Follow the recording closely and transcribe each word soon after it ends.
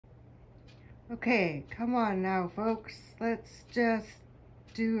Okay, come on now, folks. Let's just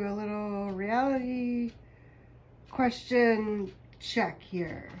do a little reality question check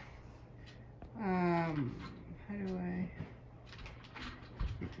here. How do I...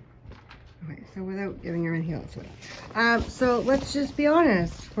 Okay, so without giving her anything else. So let's just be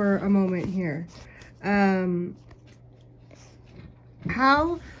honest for a moment here.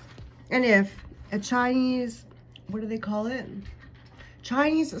 How and if a Chinese, what do they call it?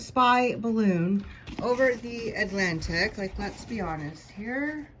 Chinese spy balloon over the Atlantic, like, let's be honest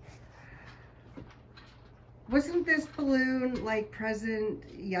here. Wasn't this balloon like present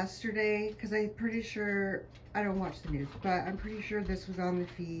yesterday? Because I'm pretty sure, I don't watch the news, but I'm pretty sure this was on the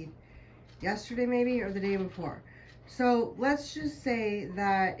feed yesterday maybe, or the day before. So let's just say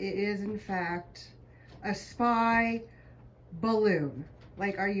that it is in fact a spy balloon.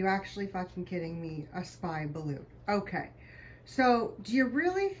 Like, are you actually fucking kidding me? A spy balloon. Okay. So do you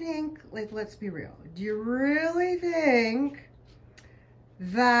really think, like, let's be real, do you really think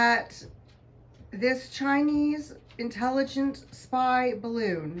that this Chinese intelligent spy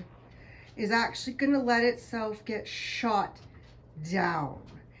balloon is actually going to let itself get shot down?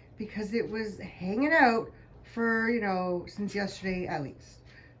 Because it was hanging out for, you know, since yesterday at least.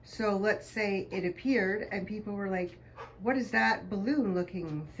 So let's say it appeared and people were like, what is that balloon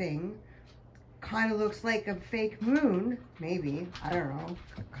looking thing? Kind of looks like a fake moon, maybe, I don't know.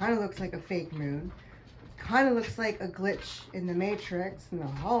 Kind of looks like a fake moon. Kind of looks like a glitch in the matrix, in the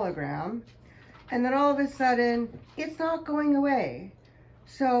hologram. And then all of a sudden, it's not going away.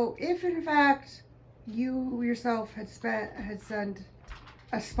 So if in fact you yourself had sent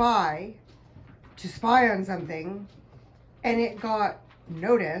a spy to spy on something and it got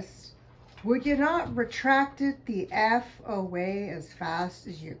noticed, would you not retract it the F away as fast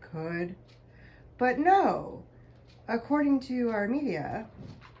as you could? But no, according to our media,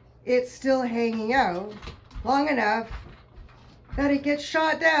 it's still hanging out long enough that it gets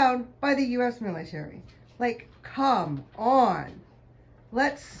shot down by the US military. Like, come on.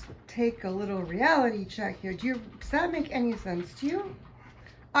 Let's take a little reality check here. Does that make any sense to you?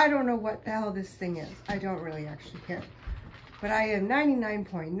 I don't know what the hell this thing is. I don't really actually care. But I am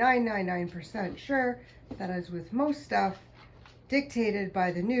 99.999% sure that, as with most stuff, dictated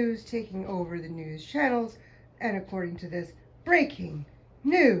by the news, taking over the news channels, and according to this, breaking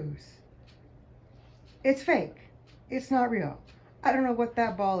news. It's fake. It's not real. I don't know what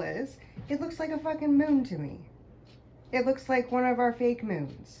that ball is. It looks like a fucking moon to me. It looks like one of our fake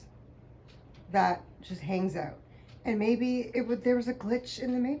moons that just hangs out. And maybe there was a glitch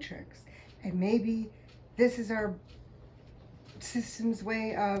in the matrix. And maybe this is our system's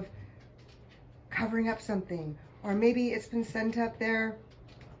way of covering up something. Or maybe it's been sent up there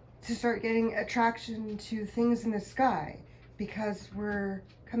to start getting attraction to things in the sky because we're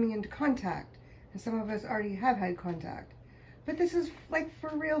coming into contact. And some of us already have had contact. But this is like for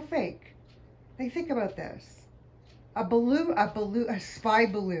real fake. Like, think about this. A spy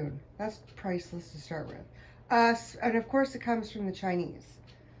balloon. That's priceless to start with. And of course it comes from the Chinese,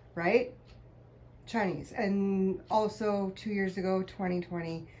 right? Chinese. And also 2 years ago,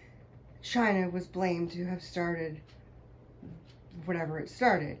 2020, China was blamed to have started whatever it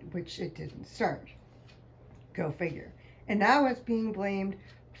started, which it didn't start. Go figure. And now it's being blamed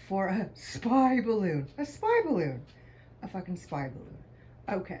for a spy balloon. A spy balloon. A fucking spy balloon.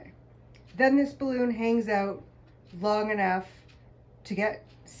 Okay. Then this balloon hangs out long enough to get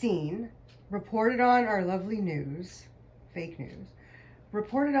seen, reported on our lovely news, fake news,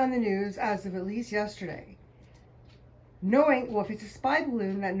 reported on the news as of at least yesterday. Knowing, well, if it's a spy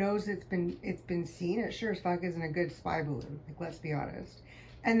balloon that knows it's been seen, it sure as fuck isn't a good spy balloon. Like, let's be honest.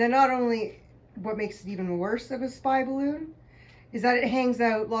 And then not only, what makes it even worse of a spy balloon is that it hangs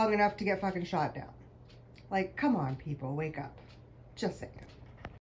out long enough to get fucking shot down. Like, come on, people, wake up. Just saying.